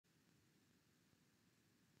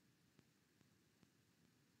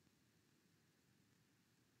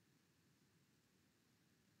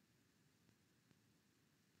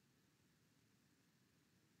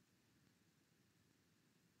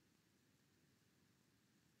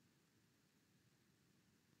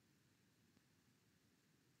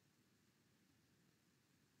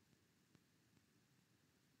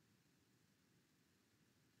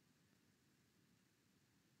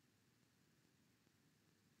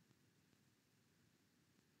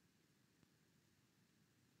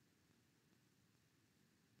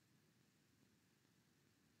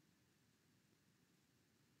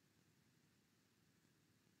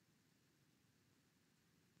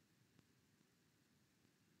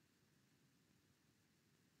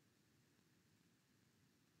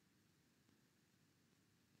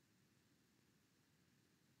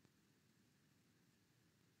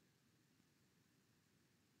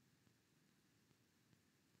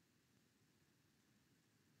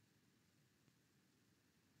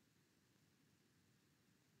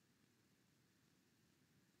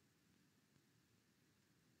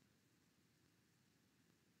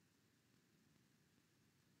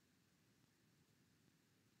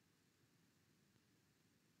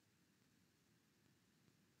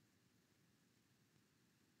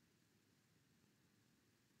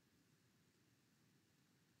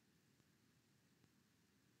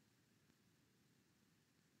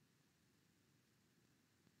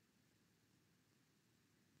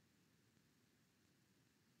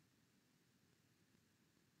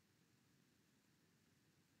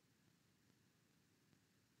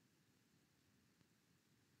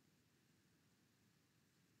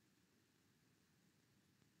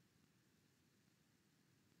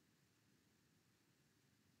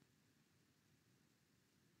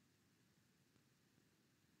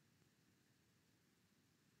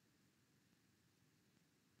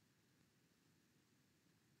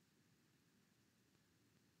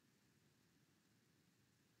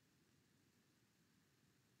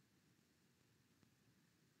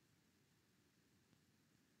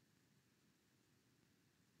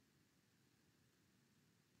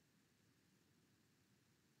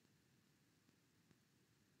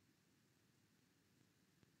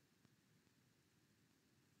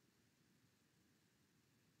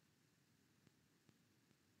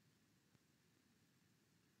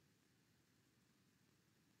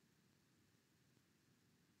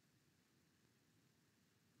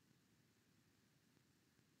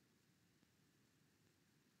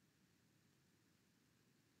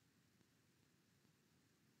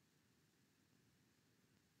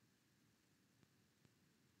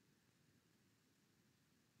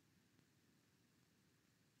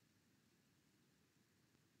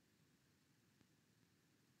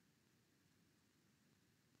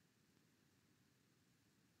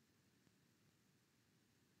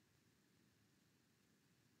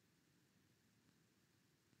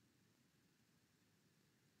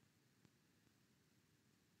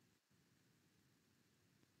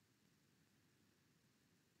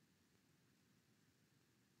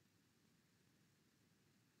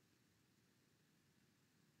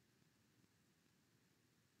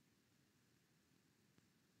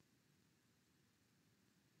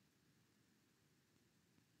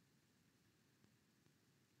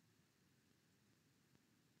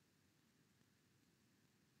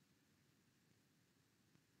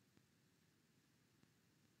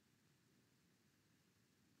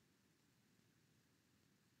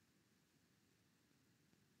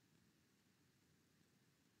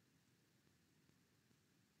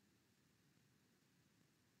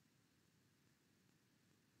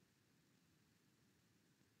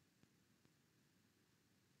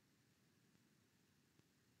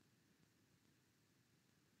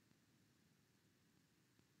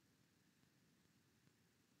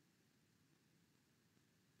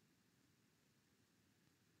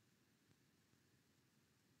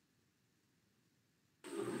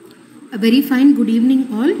A very fine good evening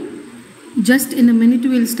all. Just in a minute we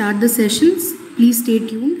will start the sessions. Please stay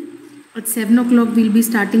tuned. At 7 o'clock we will be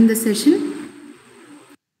starting the session.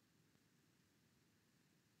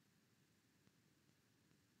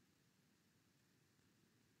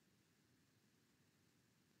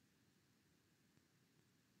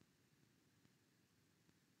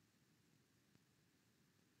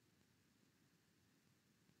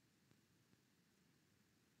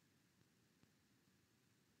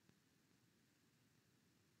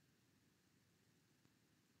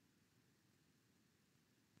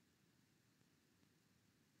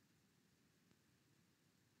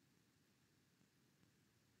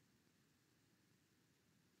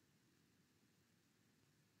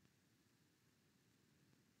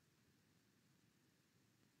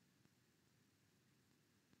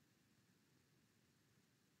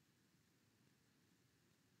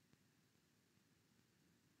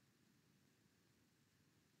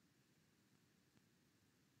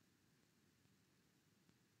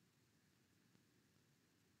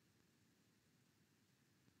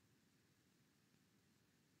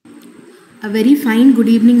 A very fine good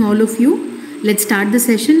evening all of you. Let's start the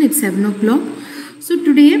session. It's 7 o'clock. So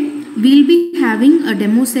today we'll be having a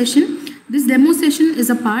demo session. This demo session is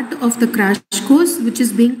a part of the crash course which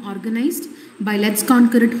is being organized by Let's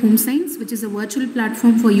Conquer It Home Science, which is a virtual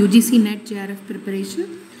platform for UGC NET JRF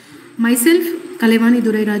preparation. Myself, Kalai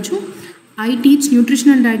Raju. I teach nutrition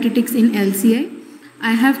and dietetics in LCI.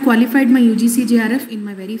 I have qualified my UGC JRF in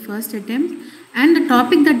my very first attempt, and the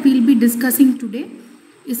topic that we'll be discussing today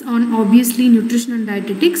is on obviously nutrition and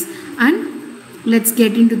dietetics, and let's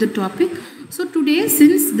get into the topic. So today,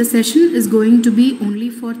 since the session is going to be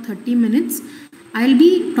only for 30 minutes, I'll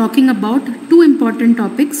be talking about two important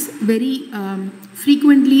topics very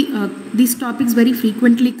frequently. These topics very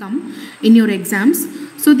frequently come in your exams.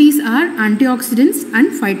 So these are antioxidants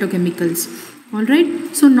and phytochemicals.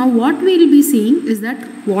 Alright, so now what we'll be seeing is that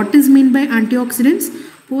what is meant by antioxidants.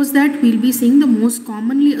 Post that we'll be seeing the most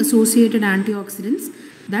commonly associated antioxidants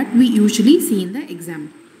that we usually see in the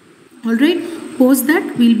exam. Alright, post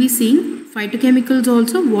that we'll be seeing phytochemicals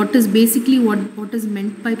also, what is basically what is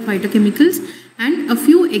meant by phytochemicals, and a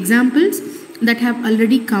few examples that have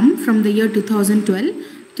already come from the year 2012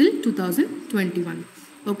 till 2021.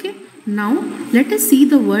 Okay, now let us see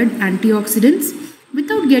the word antioxidants.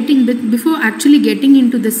 Before actually getting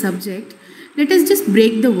into the subject, let us just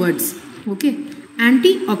break the words. Okay,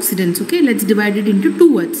 antioxidants. Okay, let's divide it into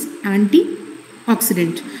two words.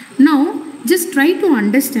 Antioxidant. Now just try to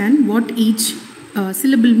understand what each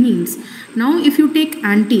syllable means. Now if you take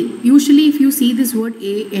anti, usually if you see this word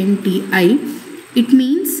ANTI, it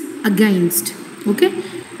means against. Okay,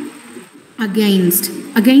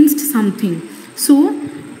 against something. So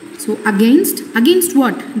against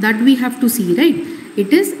what? That we have to see, right?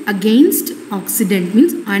 It is against oxidant,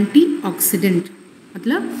 means antioxidant.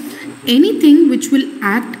 Matlab, anything which will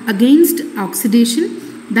act against oxidation,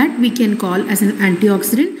 that we can call as an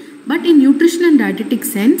antioxidant. But in nutrition and dietetic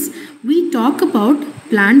sense, we talk about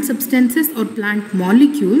plant substances or plant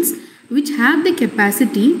molecules which have the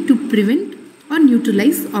capacity to prevent or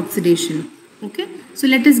neutralize oxidation. Okay, so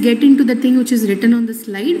let us get into the thing which is written on the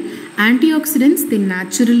slide. Antioxidants, they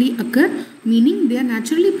naturally occur, meaning they are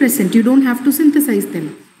naturally present. You don't have to synthesize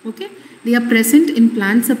them. Okay, they are present in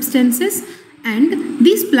plant substances, and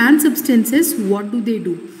these plant substances, what do they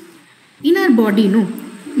do? In our body,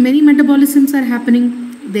 many metabolisms are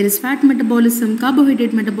happening. There is fat metabolism,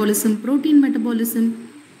 carbohydrate metabolism, protein metabolism.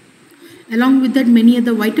 Along with that, many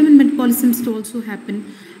other vitamin metabolisms also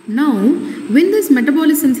happen. Now, when these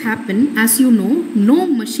metabolisms happen, as you know, no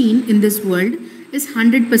machine in this world is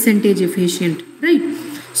 100% efficient, right?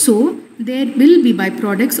 So, there will be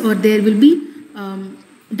byproducts, or there will be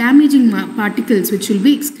damaging particles which will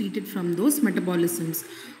be excreted from those metabolisms.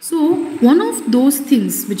 So, one of those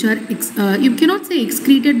things which are, you cannot say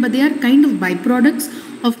excreted, but they are kind of byproducts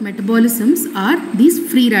of metabolisms are these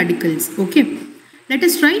free radicals. Okay, let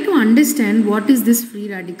us try to understand what is this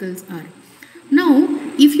free radicals are. Now,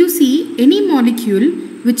 if you see any molecule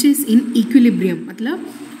which is in equilibrium, matlab,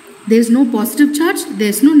 there is no positive charge, there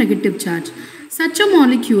is no negative charge. Such a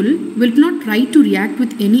molecule will not try to react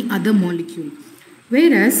with any other molecule.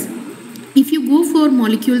 Whereas, if you go for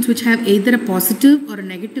molecules which have either a positive or a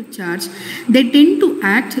negative charge, they tend to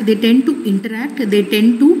act, they tend to interact, they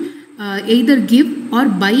tend to either give or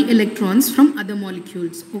buy electrons from other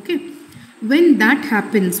molecules. Okay, when that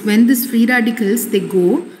happens, when these free radicals, they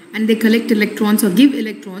go and they collect electrons or give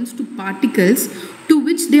electrons to particles to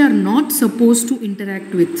which they are not supposed to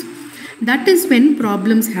interact with, that is when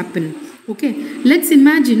problems happen. Okay, let's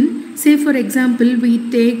imagine say for example, we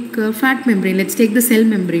take fat membrane. Let's take the cell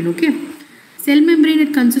membrane, okay? Cell membrane,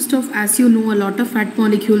 it consists of, as you know, a lot of fat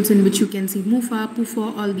molecules in which you can see MUFA,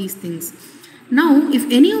 PUFA, all these things. Now, if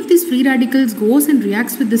any of these free radicals goes and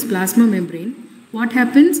reacts with this plasma membrane, what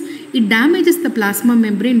happens? It damages the plasma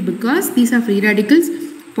membrane because these are free radicals,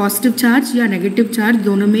 positive charge या negative charge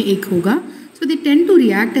दोनों में एक होगा. So they tend to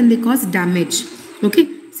react and they cause damage. Okay.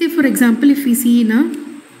 Say for example, if we see in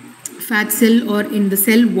a fat cell or in the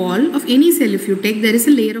cell wall of any cell, if you take, there is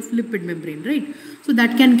a layer of lipid membrane, right? So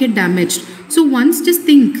that can get damaged. So once just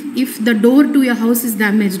think, if the door to your house is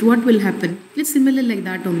damaged, what will happen? It's similar like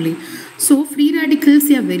that only. So free radicals,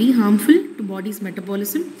 they are very harmful to body's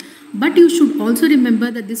metabolism. But you should also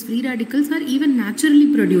remember that these free radicals are even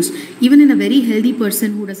naturally produced. Even in a very healthy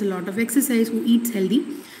person who does a lot of exercise, who eats healthy,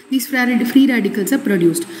 these free radicals are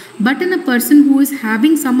produced. But in a person who is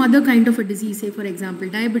having some other kind of a disease, say for example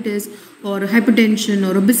diabetes or hypertension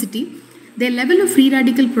or obesity, their level of free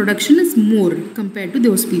radical production is more compared to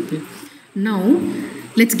those people. Now,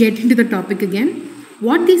 let's get into the topic again.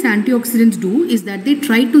 What these antioxidants do is that they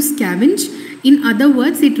try to scavenge. In other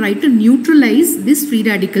words, they try to neutralize this free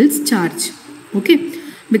radicals charge. Okay.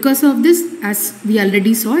 Because of this, as we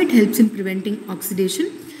already saw, it helps in preventing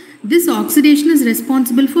oxidation. This oxidation is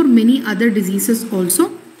responsible for many other diseases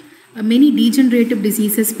also, many degenerative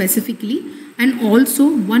diseases specifically, and also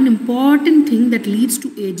one important thing that leads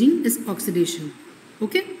to aging is oxidation.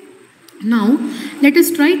 Okay. Now, let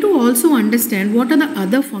us try to also understand what are the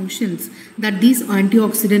other functions that these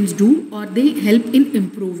antioxidants do or they help in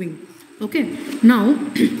improving. Okay. Now,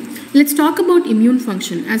 let's talk about immune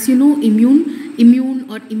function. As you know,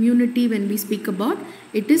 immune or immunity, when we speak about,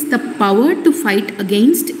 it is the power to fight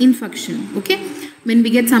against infection. Okay. When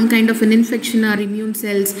we get some kind of an infection, our immune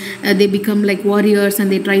cells, they become like warriors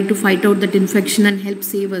and they try to fight out that infection and help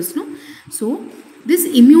save us. No? So, this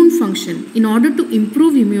immune function, in order to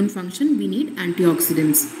improve immune function, we need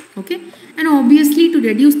antioxidants. Okay. And obviously to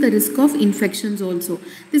reduce the risk of infections also.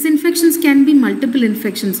 These infections can be multiple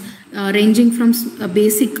infections ranging from a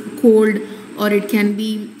basic cold, or it can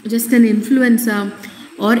be just an influenza,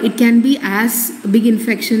 or it can be as big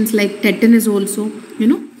infections like tetanus also, you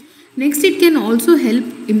know. Next, it can also help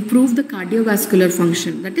improve the cardiovascular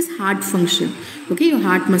function, that is heart function, okay, your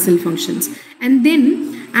heart muscle functions. And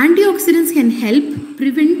then antioxidants can help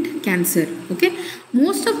prevent cancer, okay.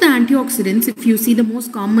 Most of the antioxidants, if you see the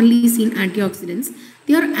most commonly seen antioxidants,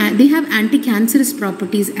 they have anti-cancerous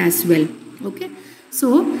properties as well, okay.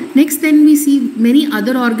 So next then we see many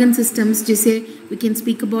other organ systems, just say we can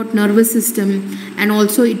speak about nervous system, and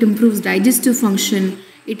also it improves digestive function.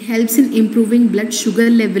 It helps in improving blood sugar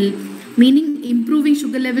level, meaning improving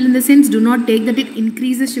sugar level in the sense, do not take that it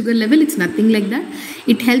increases sugar level, it's nothing like that.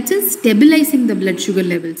 It helps in stabilizing the blood sugar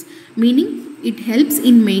levels, meaning it helps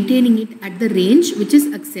in maintaining it at the range which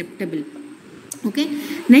is acceptable. Okay.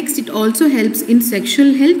 Next, it also helps in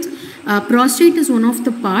sexual health. Prostate is one of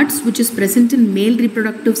the parts which is present in male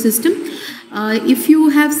reproductive system. If you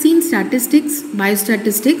have seen statistics,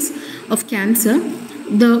 biostatistics of cancer,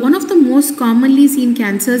 one of the most commonly seen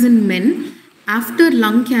cancers in men after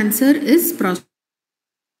lung cancer is prostate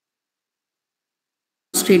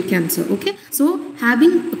cancer. Okay, so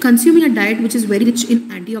consuming a diet which is very rich in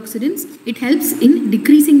antioxidants, it helps in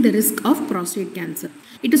decreasing the risk of prostate cancer.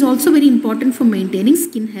 It is also very important for maintaining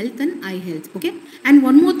skin health and eye health. Okay, and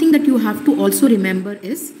one more thing that you have to also remember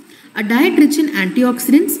is a diet rich in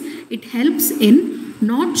antioxidants, it helps in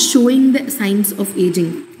not showing the signs of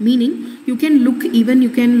aging, meaning you can look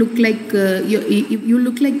like you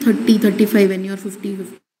look like 30-35 when you're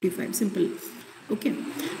 50-55, simple. Okay,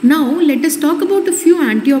 now let us talk about a few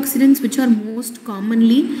antioxidants which are most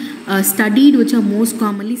commonly studied, which are most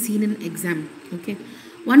commonly seen in exam. Okay,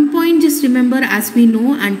 one point, just remember, as we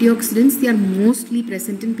know, antioxidants, they are mostly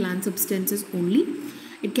present in plant substances only.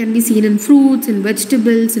 It can be seen in fruits, in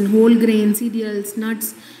vegetables, in whole grain, cereals,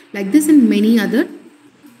 nuts, like this, and many other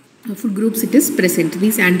food groups it is present,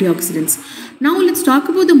 these antioxidants. Now let's talk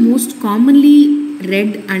about the most commonly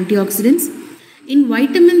read antioxidants. In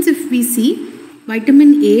vitamins, if we see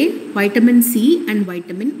vitamin A, vitamin C and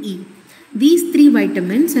vitamin E. These three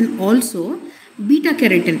vitamins, and also beta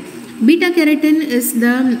carotene. Beta carotene is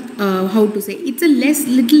the, it's a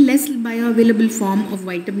little less bioavailable form of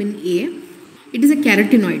vitamin A. It is a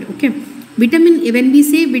carotenoid, okay. When we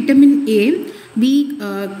say vitamin A, we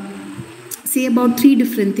say about three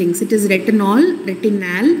different things. It is retinol,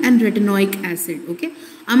 retinal and retinoic acid, okay.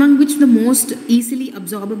 Among which the most easily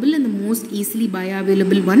absorbable and the most easily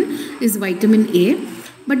bioavailable one is vitamin A.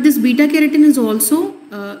 But this beta carotene is also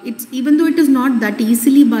it's even though it is not that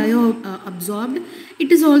easily bio absorbed,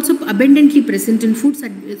 it is also abundantly present in foods,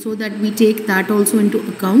 so that we take that also into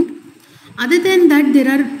account. Other than that, there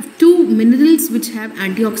are two minerals which have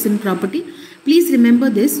antioxidant property. Please remember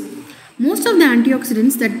this. Most of the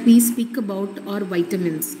antioxidants that we speak about are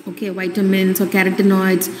vitamins, okay, vitamins or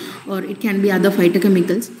carotenoids, or it can be other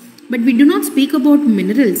phytochemicals. But we do not speak about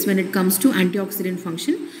minerals when it comes to antioxidant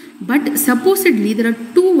function. But supposedly there are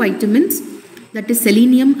two vitamins, that is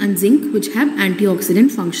selenium and zinc, which have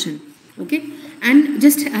antioxidant function, okay. And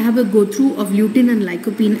just I have a go through of lutein and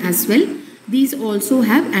lycopene as well. These also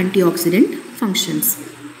have antioxidant functions.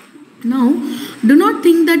 Now, do not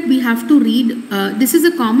think that we have to read, this is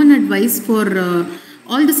a common advice for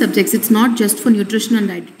all the subjects, it's not just for nutrition and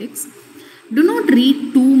dietetics. Do not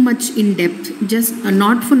read too much in depth, just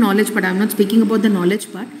not for knowledge, but I am not speaking about the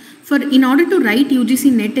knowledge part. For in order to write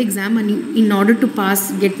UGC NET exam and in order to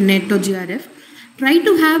pass, get NET or GRF, try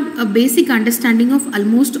to have a basic understanding of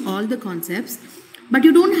almost all the concepts. But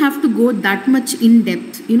you don't have to go that much in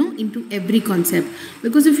depth, into every concept.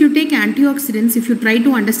 Because if you take antioxidants, if you try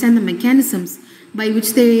to understand the mechanisms by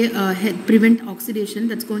which they prevent oxidation,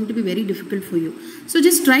 that's going to be very difficult for you. So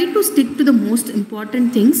just try to stick to the most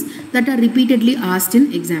important things that are repeatedly asked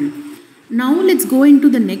in exam. Now let's go into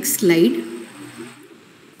the next slide.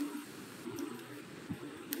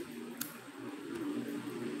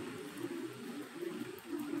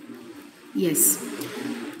 Yes.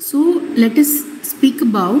 So let us speak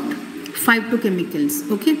about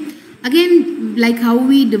phytochemicals, okay. Again, like how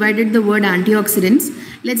we divided the word antioxidants,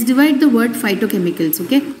 let's divide the word phytochemicals,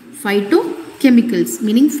 okay. Phytochemicals,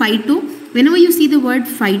 meaning phyto, whenever you see the word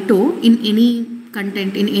phyto in any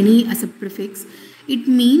content, in any as a prefix, it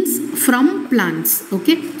means from plants,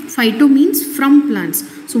 okay. Phyto means from plants.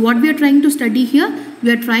 So what we are trying to study here,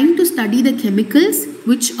 we are trying to study the chemicals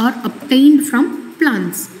which are obtained from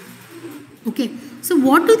plants, okay. So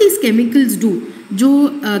what do these chemicals do? जो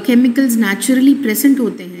chemicals naturally present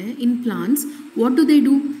होते हैं in plants, what do they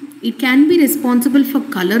do? It can be responsible for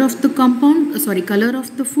color of the compound, color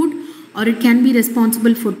of the food, or it can be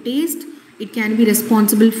responsible for taste, it can be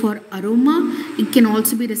responsible for aroma, it can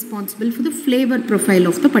also be responsible for the flavor profile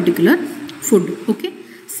of the particular food, okay.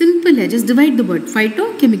 Simple है, just divide the word.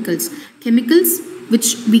 Phytochemicals, chemicals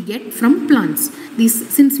which we get from plants. These,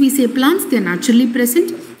 since we say plants, they are naturally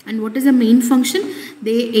present. And what is the main function?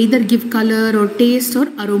 They either give color or taste or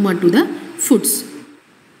aroma to the foods.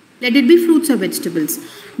 Let it be fruits or vegetables.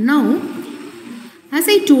 Now, as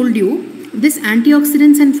I told you, this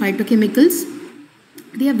antioxidants and phytochemicals,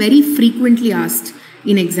 they are very frequently asked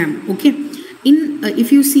in exam. Okay.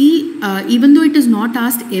 If you see, even though it is not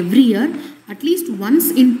asked every year, at least once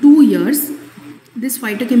in 2 years, these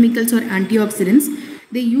phytochemicals or antioxidants,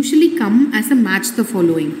 they usually come as a match the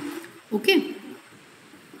following. Okay.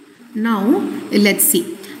 Now let's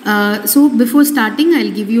see. So before starting,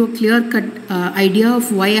 I'll give you a clear-cut idea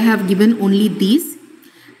of why I have given only these.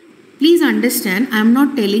 Please understand, I am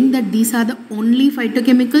not telling that these are the only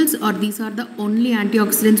phytochemicals or these are the only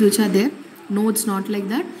antioxidants which are there. No, it's not like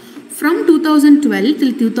that. From 2012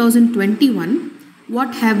 till 2021,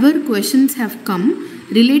 whatever questions have come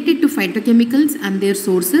related to phytochemicals and their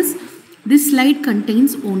sources, this slide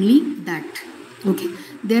contains only that. Okay.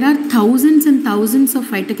 There are thousands and thousands of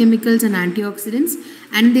phytochemicals and antioxidants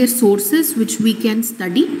and their sources which we can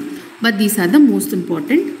study, but these are the most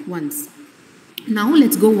important ones. Now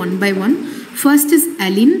let's go one by one. First is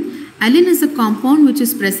allin. Allin is a compound which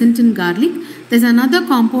is present in garlic. There's another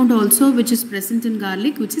compound also which is present in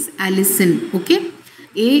garlic, which is allicin. Okay,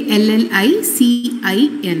 ALLICIN.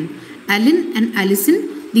 Allin and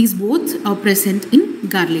allicin, these both are present in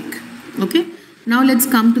garlic. Okay. Now let's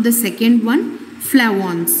come to the second one.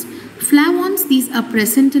 Flavones. Flavones, these are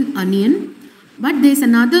present in onion, but there is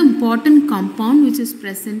another important compound which is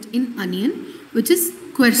present in onion, which is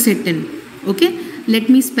quercetin. Okay, let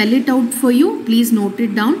me spell it out for you. Please note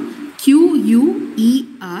it down. QUERCETIN.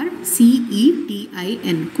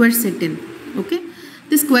 Quercetin. Okay,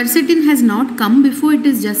 this quercetin has not come before. It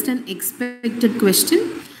is just an expected question.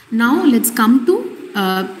 Now let's come to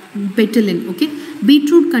betulin. Okay,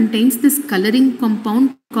 beetroot contains this coloring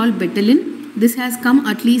compound called betulin. This has come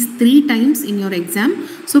at least 3 times in your exam.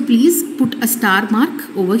 So please put a star mark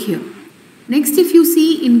over here. Next, if you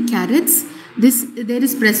see in carrots, there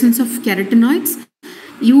is presence of carotenoids.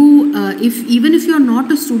 Even if you are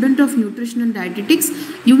not a student of nutrition and dietetics,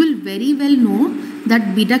 you will very well know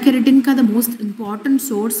that beta carotene ka the most important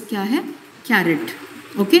source kya hai? Carrot.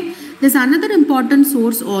 Okay. There's another important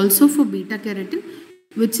source also for beta carotene,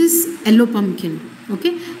 which is yellow pumpkin.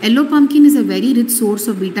 Okay, yellow pumpkin is a very rich source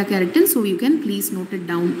of beta carotene, so you can please note it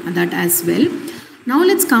down that as well. Now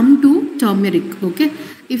let's come to turmeric. Okay,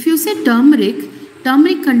 if you say turmeric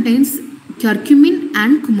contains curcumin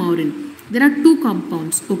and coumarin. There are two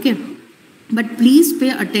compounds. Okay, but please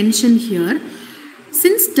pay attention here.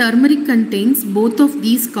 Since turmeric contains both of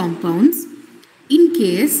these compounds, in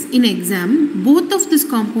case in exam both of these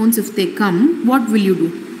compounds if they come, what will you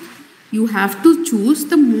do? You have to choose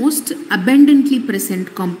the most abundantly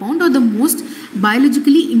present compound or the most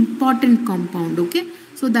biologically important compound. Okay,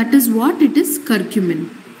 so that is what it is, curcumin.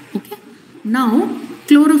 Okay, now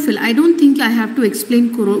chlorophyll. I don't think I have to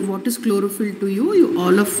explain what is chlorophyll to you.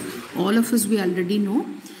 All of us we already know.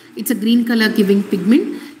 It's a green color giving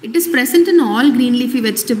pigment. It is present in all green leafy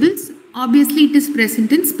vegetables. Obviously it is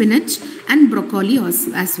present in spinach and broccoli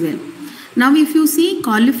as well. Now if you see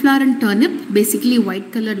cauliflower and turnip, basically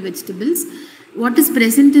white colored vegetables, what is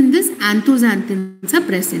present in this? Anthocyanins are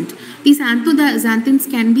present. These anthocyanins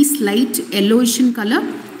can be slight yellowish in color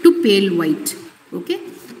to pale white. Okay.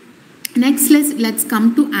 Next let's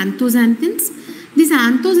come to anthocyanins. These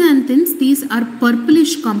anthocyanins, these are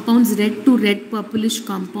purplish compounds, red to red purplish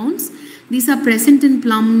compounds. These are present in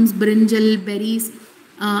plums, brinjal, berries,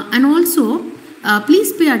 and also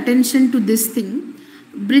please pay attention to this thing.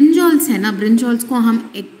 Brinjals है ना, brinjals को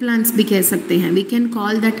हम eggplants भी कह सकते हैं. We can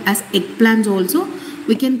call that as eggplants also.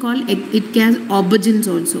 We can call it as aubergines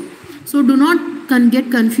also. So do not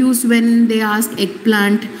get confused when they ask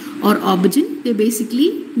eggplant or aubergine. They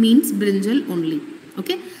basically means brinjal only.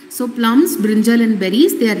 Okay. So plums, brinjal and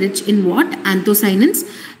berries, they are rich in what? Anthocyanins,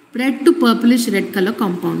 red to purplish red color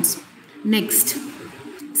compounds. Next,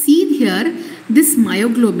 see here this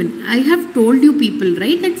myoglobin. I have told you people,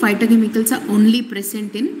 right, that phytochemicals are only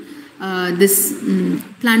present in this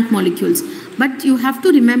plant molecules. But you have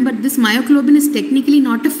to remember this myoglobin is technically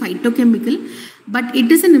not a phytochemical, but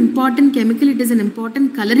it is an important chemical. It is an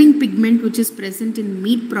important coloring pigment which is present in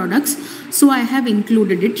meat products. So I have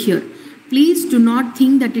included it here. Please do not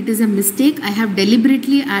think that it is a mistake. I have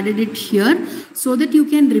deliberately added it here so that you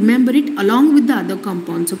can remember it along with the other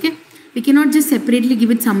compounds. Okay. We cannot just separately give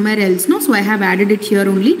it somewhere else. No. So I have added it here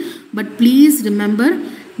only. But please remember,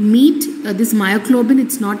 meat, this myoglobin,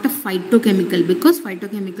 it's not a phytochemical because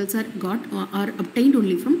phytochemicals are obtained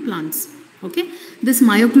only from plants. Okay. This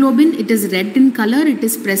myoglobin, it is red in color. It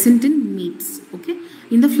is present in meats. Okay.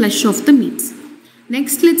 In the flesh of the meats.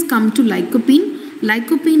 Next, let's come to lycopene.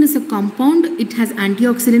 Lycopene is a compound. It has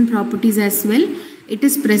antioxidant properties as well. It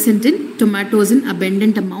is present in tomatoes in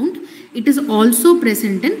abundant amount. It is also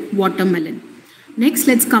present in watermelon. Next,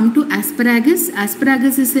 let's come to asparagus.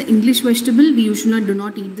 Asparagus is an English vegetable. We usually do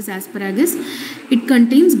not eat this asparagus. It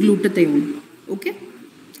contains glutathione. Okay.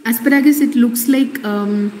 Asparagus, it looks like,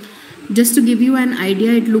 just to give you an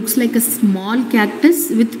idea, it looks like a small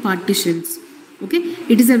cactus with partitions. Okay.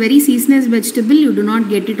 It is a very seasonal vegetable. You do not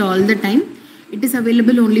get it all the time. It is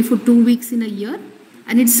available only for 2 weeks in a year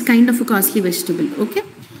and it's kind of a costly vegetable. Okay.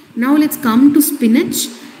 Now let's come to spinach.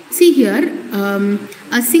 See here,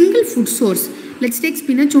 a single food source. Let's take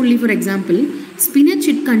spinach only for example. Spinach,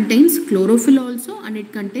 it contains chlorophyll also and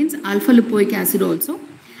it contains alpha lipoic acid also.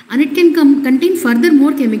 And it can contain further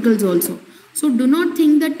more chemicals also. So do not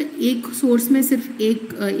think that एक source में सिर्फ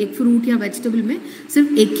एक fruit या vegetable में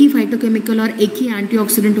सिर्फ एक ही phytochemical और एक ही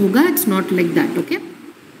antioxidant होगा. It's not like that. Okay.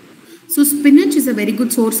 So spinach is a very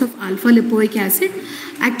good source of alpha lipoic acid.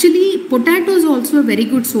 Actually, potato is also a very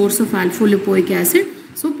good source of alpha lipoic acid.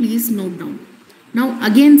 So please note down. Now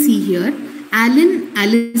again see here,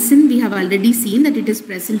 allicin, we have already seen that it is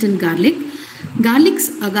present in garlic.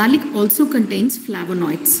 Garlic also contains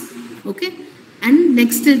flavonoids. Okay. And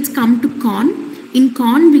next let's come to corn. In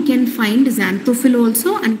corn we can find xanthophyll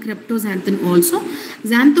also and cryptoxanthin also.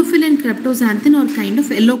 Xanthophyll and cryptoxanthin are kind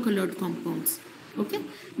of yellow colored compounds. Okay.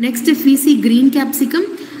 Next if we see green capsicum,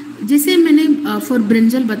 जैसे मैंने for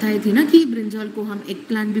brinjal बताई थी ना कि brinjal को हम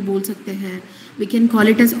eggplant भी बोल सकते हैं. We can call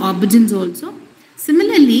it as aubergines also.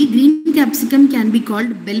 Similarly, green capsicum can be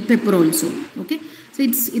called bell pepper also. Okay. So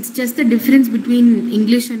it's just the difference between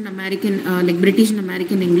English and American, like British and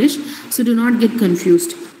American English. So do not get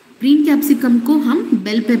confused. Green capsicum को हम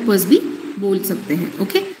bell peppers भी बोल सकते हैं.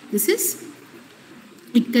 Okay.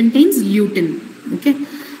 It contains lutein. Okay.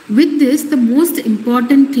 With this, the most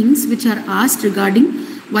important things which are asked regarding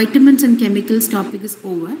vitamins and chemicals topic is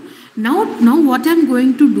over. Now what I'm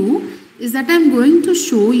going to do is that I'm going to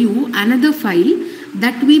show you another file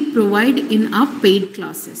that we provide in our paid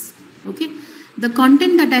classes. Okay. The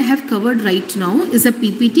content that I have covered right now is a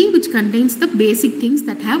PPT which contains the basic things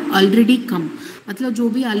that have already come. मतलब जो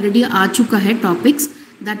भी already आ चुका है topics,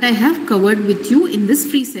 that I have covered with you in this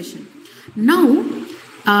free session. Now,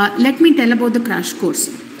 let me tell about the crash course.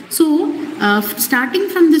 So, starting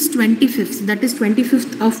from this 25th, that is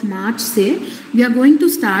 25th of March, say, we are going to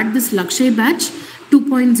start this Lakshay batch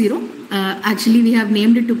 2.0. Actually, we have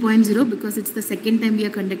named it 2.0 because it's the second time we are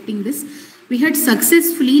conducting this. We had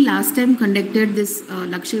successfully last time conducted this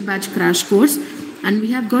Lakshay batch crash course, and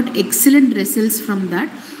we have got excellent results from that.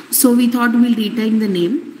 So, we thought we'll retain the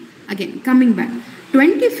name. Again, coming back.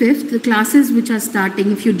 25th, the classes which are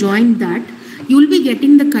starting, if you join that, you will be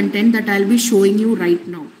getting the content that I'll be showing you right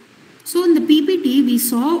now. So in the PPT, we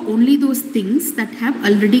saw only those things that have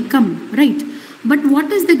already come, right? But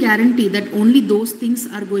what is the guarantee that only those things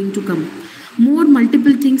are going to come? More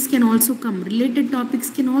multiple things can also come. Related topics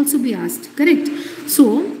can also be asked, correct?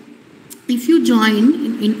 So if you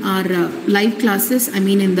join in our live classes, I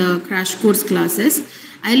mean in the crash course classes,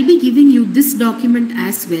 I'll be giving you this document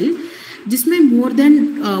as well. जिसमें more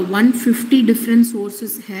than 150 different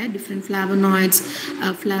sources है, different flavonoids,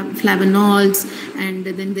 flavonols, and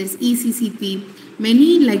then there's ECCP,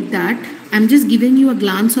 many like that. I'm just giving you a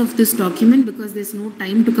glance of this document because there's no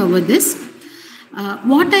time to cover this.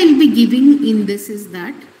 What I'll be giving in this is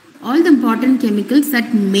that all the important chemicals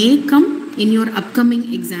that may come in your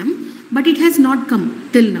upcoming exam, but it has not come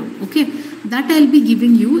till now, okay? That I'll be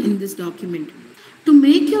giving you in this document. To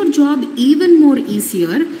make your job even more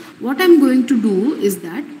easier, what I'm going to do is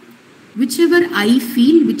that whichever I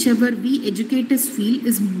feel, whichever we educators feel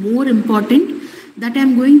is more important, that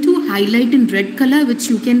I'm going to highlight in red color, which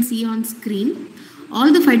you can see on screen.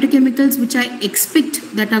 All the phytochemicals which I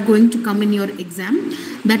expect that are going to come in your exam,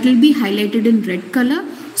 that will be highlighted in red color,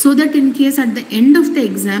 so that in case at the end of the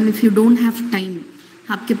exam, if you don't have time,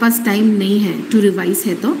 आपके पास time नहीं है to revise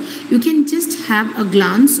है तो, you can just have a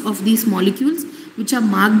glance of these molecules which are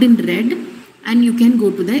marked in red, and you can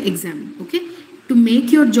go to the exam, okay? To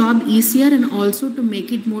make your job easier and also to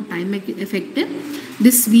make it more time effective,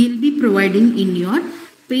 this we'll be providing in your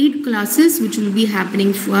paid classes, which will be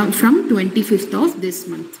happening from 25th of this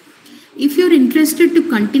month. If you're interested to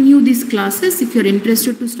continue these classes, if you're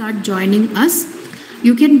interested to start joining us,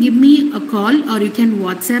 you can give me a call or you can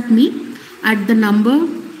WhatsApp me at the number.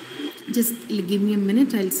 Just give me a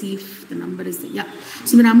minute, I'll see if the number is there. Yeah,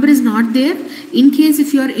 so the number is not there. In case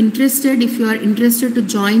if you are interested to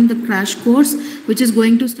join the crash course, which is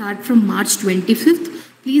going to start from March 25th,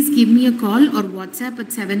 please give me a call or WhatsApp at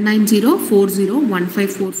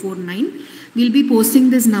 790-40-15449. We'll be posting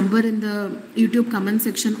this number in the YouTube comment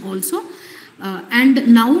section also. And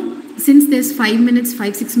now, since there's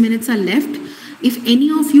 5-6 minutes are left, if any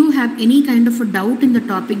of you have any kind of a doubt in the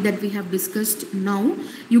topic that we have discussed now,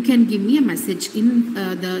 you can give me a message in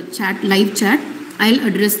the chat, live chat. I'll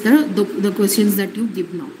address the questions that you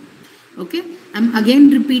give now. Okay. I'm again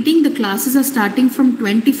repeating, the classes are starting from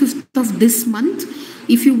 25th of this month.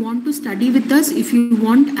 If you want to study with us, if you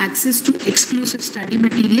want access to exclusive study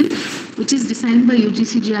material, which is designed by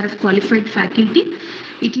UGC qualified faculty,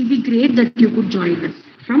 it will be great that you could join us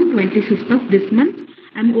from 25th of this month.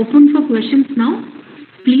 I'm open for questions now.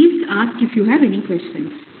 Please ask if you have any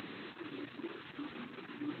questions.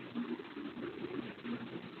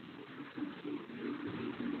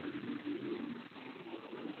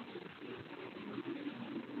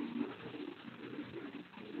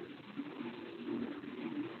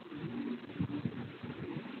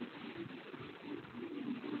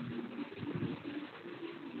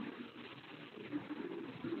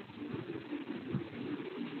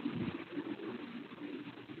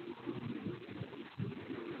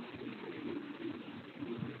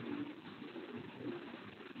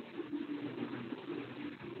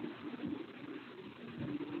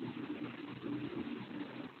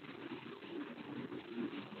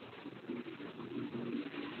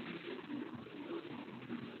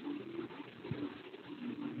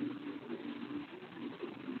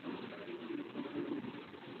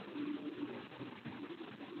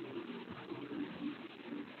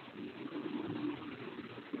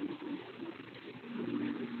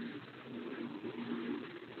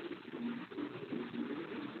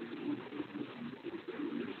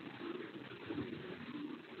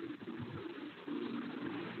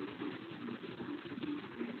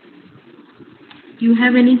 You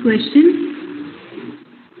have any questions?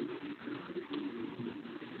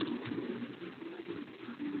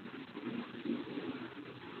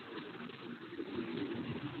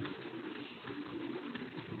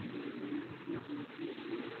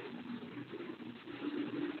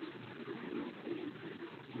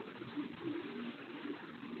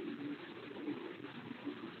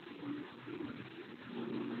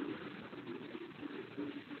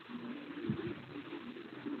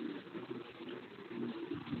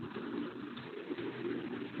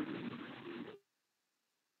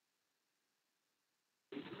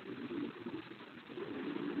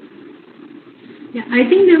 Yeah, I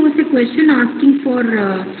think there was a question asking for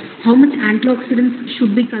how much antioxidants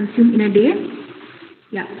should be consumed in a day.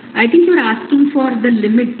 Yeah, I think you're asking for the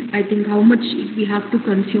limit, I think, how much we have to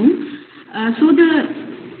consume. So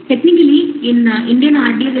technically in Indian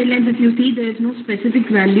RDA guidelines, if you see, there is no specific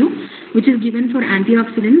value which is given for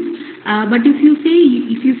antioxidants. But if you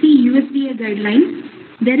see USDA guidelines,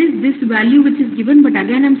 there is this value which is given, but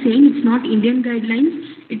again I'm saying it's not Indian guidelines,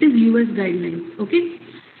 it is US guidelines. Okay.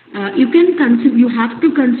 You have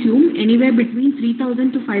to consume anywhere between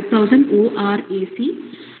 3000 to 5000 ORAC.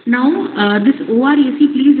 Now, this ORAC,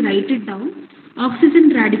 please write it down.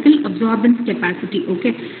 Oxygen radical absorbance capacity.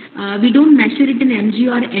 Okay, we don't measure it in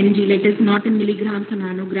mg or ng. It is not in milligrams or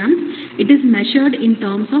nanograms. It is measured in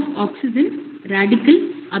terms of oxygen radical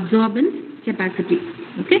absorbance capacity.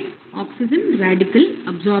 Okay, oxygen radical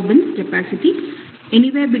absorbance capacity.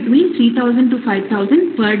 Anywhere between 3000 to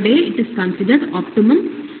 5000 per day, it is considered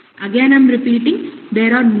optimum. Again, I am repeating,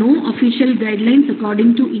 there are no official guidelines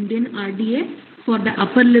according to Indian RDA for the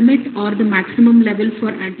upper limit or the maximum level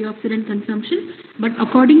for antioxidant consumption. But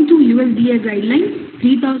according to USDA guidelines,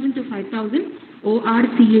 3000 to 5000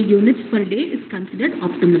 ORCA units per day is considered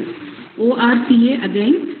optimal. ORCA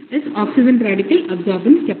again is oxygen radical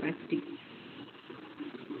absorbance capacity.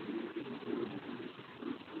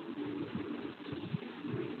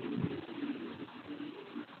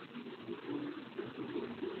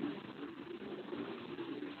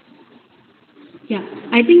 Yeah,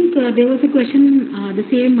 I think there was a question, the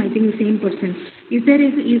same person. Is there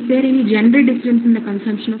any gender difference in the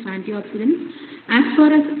consumption of antioxidants? As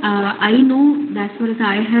far as I know, as far as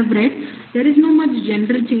I have read, there is no much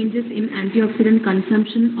general changes in antioxidant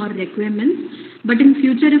consumption or requirements. But in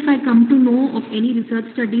future, if I come to know of any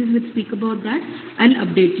research studies which speak about that, I'll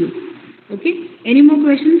update you. Okay? Any more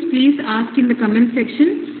questions, please ask in the comment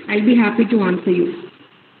section. I'll be happy to answer you.